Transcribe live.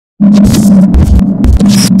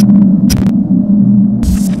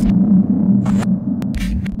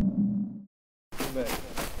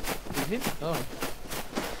Oh.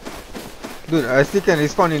 Dude, I still can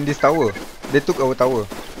respawn in this tower. They took our tower.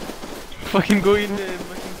 Fucking go in there and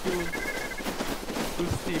fucking kill.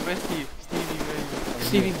 Who's Steve? Where's Steve? Stevie, where are you?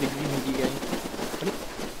 Steve is the green hoodie guy.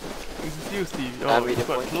 Is it you, Steve? Oh, you got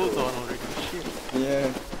clothes on already. Shit.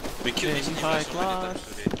 Yeah. We killed this high so many class. times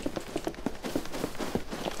today.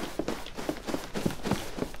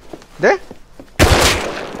 There?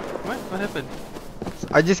 What? What happened?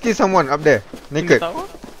 I just killed someone up there. In the Naked. tower?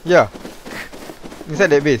 Yeah. Inside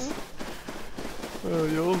that base. Oh,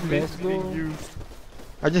 your old base is Let's being go. used.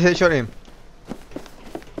 I just headshot him.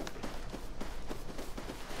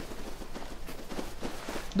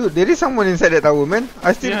 Dude, there is someone inside that tower, man.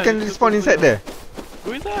 I still Yeah, can you respawn should inside go there.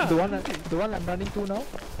 Go inside. The one I'm running to now.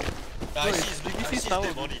 I Wait, see BBC his tower,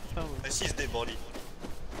 dead body. tower. I see his dead body.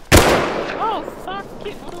 Oh, suck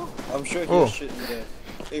it, bro. I'm sure he Oh. was shit in there.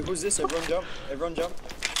 Hey, who's this? Everyone jump. Everyone jump.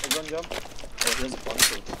 Everyone jump. Oh, here's a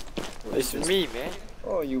poncho. What is this? Me, man.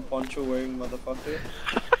 Oh, you poncho wearing motherfucker.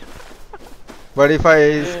 But if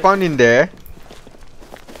I spawn in there,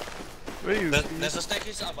 Where are you? There's a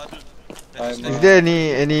staircase up, dude. I'm, is there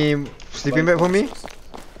any sleeping bag for me?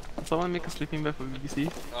 Someone make a sleeping bag for BBC.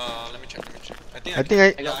 Let me check.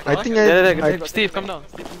 I think Steve, come down.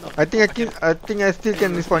 Steve, come down. I think I still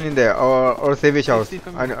can respawn in there or savage house. Steve,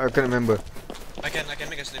 come I can't remember. I can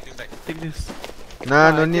make a sleeping bag. Take this.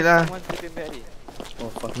 Nah, no need lah. One sleeping bag already. Oh,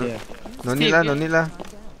 fuck yeah. No need lah, no need lah.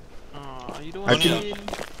 You don't I want to think- win.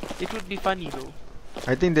 It would be funny though.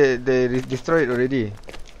 I think they destroyed it already.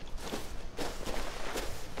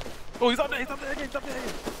 Oh, he's up there again, he's up there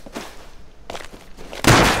again.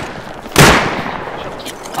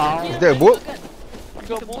 Is there a boat? He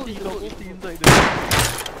got bolty inside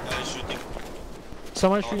there. Shooting.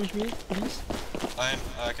 Someone streams me, please.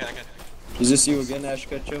 I can. Is this you again, Ash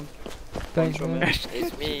Ketchum? Thanks, Poncho man. man.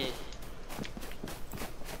 It's me.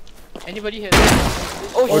 Anybody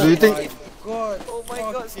have? Or do you think God. Oh my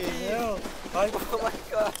god, fucking Steve. hell. Oh my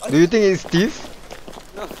god. do you think it's Steve?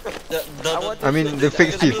 No. I mean the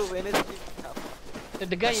fake Steve.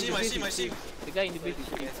 The guy I in see the him, I base. see him, I see him. The guy in the base.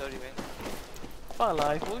 Sorry, man. Fuck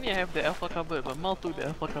lah, if only I have the alpha cupboard, but Mal took the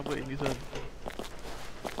alpha cupboard in this one.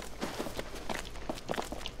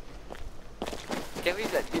 Can we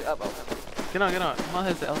like build up or something? Cannot. Mal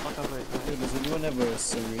has the alpha cupboard. Hey, does anyone have a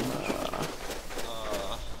syringe?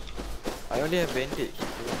 I only have bandage.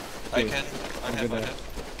 I can. I'm I gonna- have.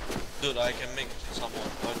 Dude, I can make some more.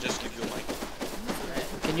 I'll just give you mine.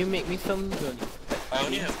 Can you make me some? I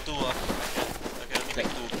only have two. I can only make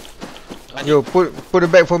two. Yo, put the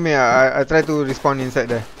bag for me. I try to respawn inside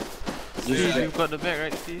there. Yeah, Steve, yeah. you got the bag,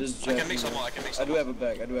 right, Steve? This I can Jack- make some more. I do have a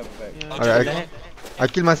bag. Yeah. Alright, I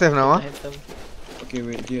kill myself now. I have some. Okay,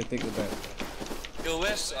 wait, here, take the bag. Yo,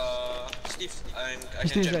 where's Steve? I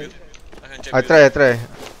He's can still jab inside. you. I can jab I you. try.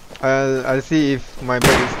 I'll see if my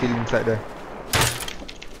bag is still inside there.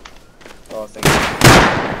 Oh, thank you.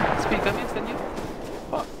 Speed, come in, send you.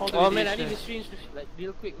 Fuck, all the Oh way man, to I need the to stream like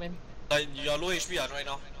real quick, man. Like you're low HP right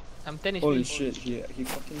now. I'm 10 HP. Holy shit, he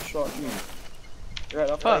fucking shot me. Right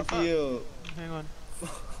after Fuck, I heal. Hang on.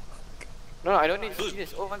 No, I don't need to see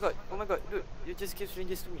this. Oh my god, dude, you just give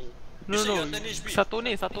syringes to me. You No, said no, you're 10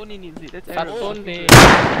 HP. Satone needs it. That's error. Satone.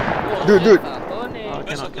 Dude. Satone. Oh,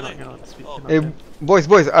 Where's cannot. Speed, Oh. cannot. Hey,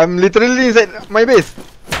 boys, I'm literally inside my base.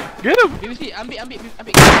 Get him! BBC, ambil.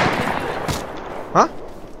 Huh?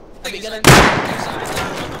 Take his jalan. side. Take his side.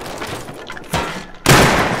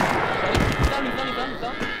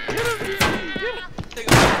 Down. Take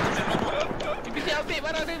his side. BBC ambil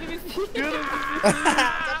barang dia, BBC.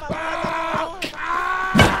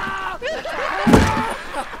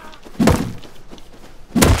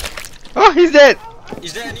 Oh, he's dead.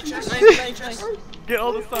 Is there any chest? Nice. Get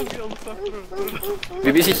all the stuff, bro.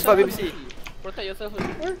 BBC, cepat BBC. Protect yourself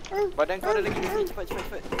first. Badan kau ada lagi BBC, cepat.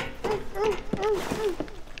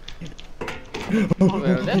 Well,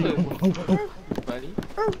 that's a funny.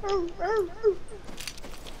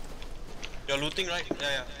 You're looting, right?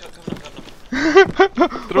 Yeah. Come now.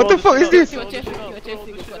 What the fuck is this? Tengok chest,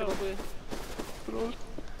 ada apa-apa.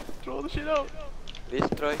 Throw the shit out.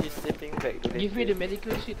 Destroy his sleeping bag. Give me the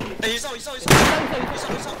medical shit. Hey, he's out. He's out. He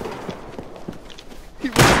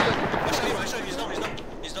I shot him.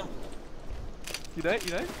 He's down. You died?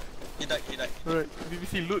 He died. Alright,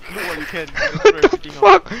 BBC, loot what you can. What the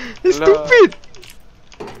fuck? He's stupid.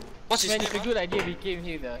 What's his Man, name? it's a good idea we came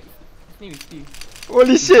here. His name is Steve.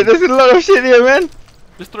 Holy shit, there's a lot of shit here, man.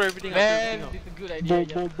 Destroy everything. Man, it's a good idea.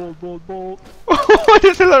 Bolt.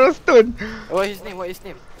 There's a lot of stone. What is his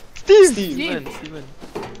name? Steve. Steve. Steven.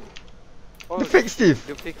 The fake Steve.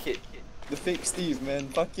 The fake kid. The fake Steve, man.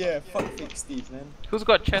 Fuck yeah, fuck fake Steve, man. Who's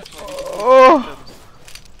got chest? Oh,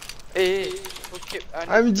 Hey, okay.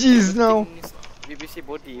 I'm G's now. BBC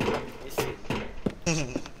body, but missing.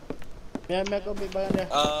 Yeah, make a big barang dia.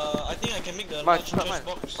 I think I can make the Mas, large mas, chest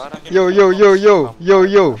box. barang. Yo, yo, yo, yo, yo,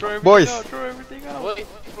 yo, boys. Throw everything out. Wait,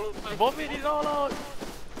 Vomit it all out.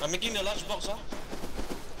 I'm making the large box, huh?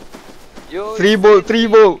 Yo, 3 bolt, 3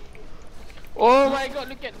 bolt. oh my god,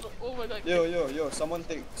 look at, oh my god. Yo, someone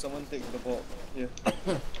take the ball. Yeah.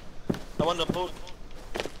 I want the boat.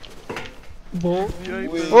 Wait,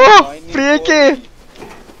 Oh, I need free AK. 40.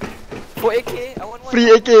 for AK, I want one. Free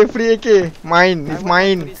AK, free AK. Mine, it's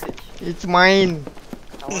mine. It's mine.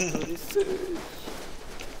 I want to research.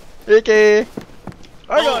 AK.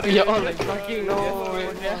 I got it. You're all like fucking No. We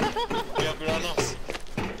have piranhas.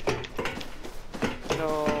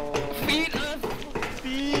 No. Feed us.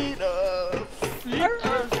 Feed us. Feed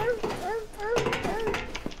us.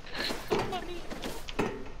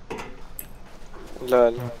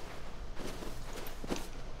 Lol.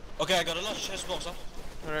 Okay, I got a large chest box, huh?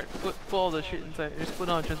 Alright, put all the shit inside. Just put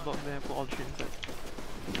down a chest box there and put all the shit inside.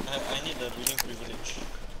 I need the building privilege.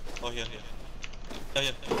 Oh, here.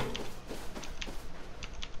 Yeah.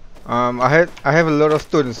 I have a lot of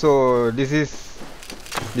stones, so this is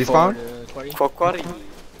this found. Quarry. For quarry.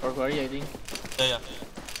 For quarry, I think. Yeah.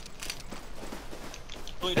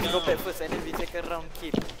 Put it Let's go down. back first and then we take a round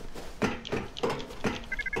kill.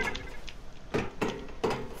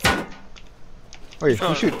 Wait,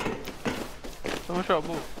 who shoot? Someone shot a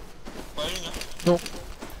bow. Firing, huh? Nope,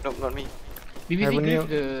 not me. BBC Haven't grill you?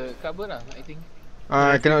 the cupboard lah, I think.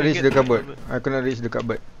 I cannot we reach get the cupboard. the I cannot reach the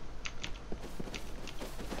cupboard.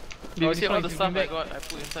 You this see all one the is stuff I back. got, I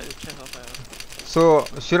put inside the chest of my house. So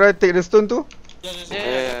should I take the stone too? Yeah.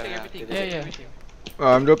 Yeah, take everything. yeah, yeah. Everything.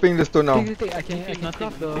 I'm dropping the stone now. I can nothing,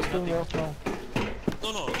 craft the nothing. stone walls now.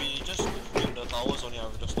 No, we just build the towers only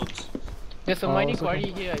with the stones. There's a Oh, mining so quarry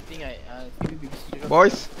here, I think maybe BBC drop.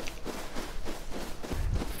 Boys,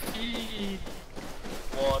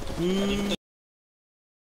 What? I need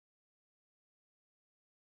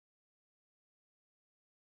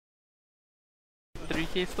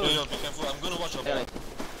 3k stone. Yo, be careful. I'm gonna watch your back.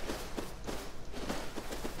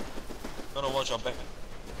 Gonna watch your back.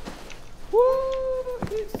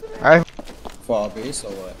 I For our base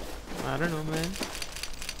or what? I don't know, man.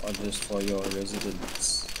 Or just for your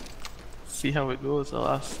residence? See how it goes. I'll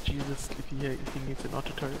ask Jesus if he needs an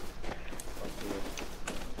auto turret. Okay.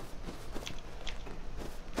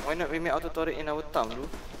 Why not we make auto turret in our town, bro?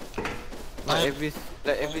 I-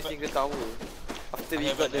 Like every single tower. After we I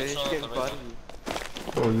have got an the extra HM turret, quarry.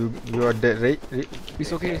 oh you are dead, right?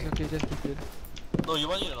 It's okay, just keep it. No, you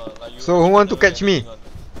want it or not? Like, you So who want to catch me?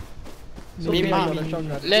 Me.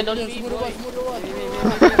 Land on me, boy.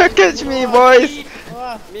 Catch me, boys.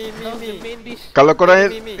 Me. The main dish. Kalau korang,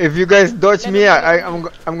 Me. if you guys dodge me, I'm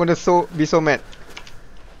gonna be so mad.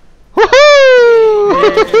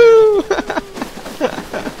 Woohoo!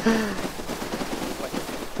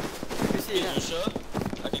 You see, You sure?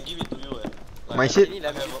 I can give it to you. My shit. Ini I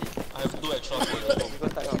lah have 2 extra for you. we go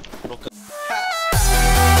start out.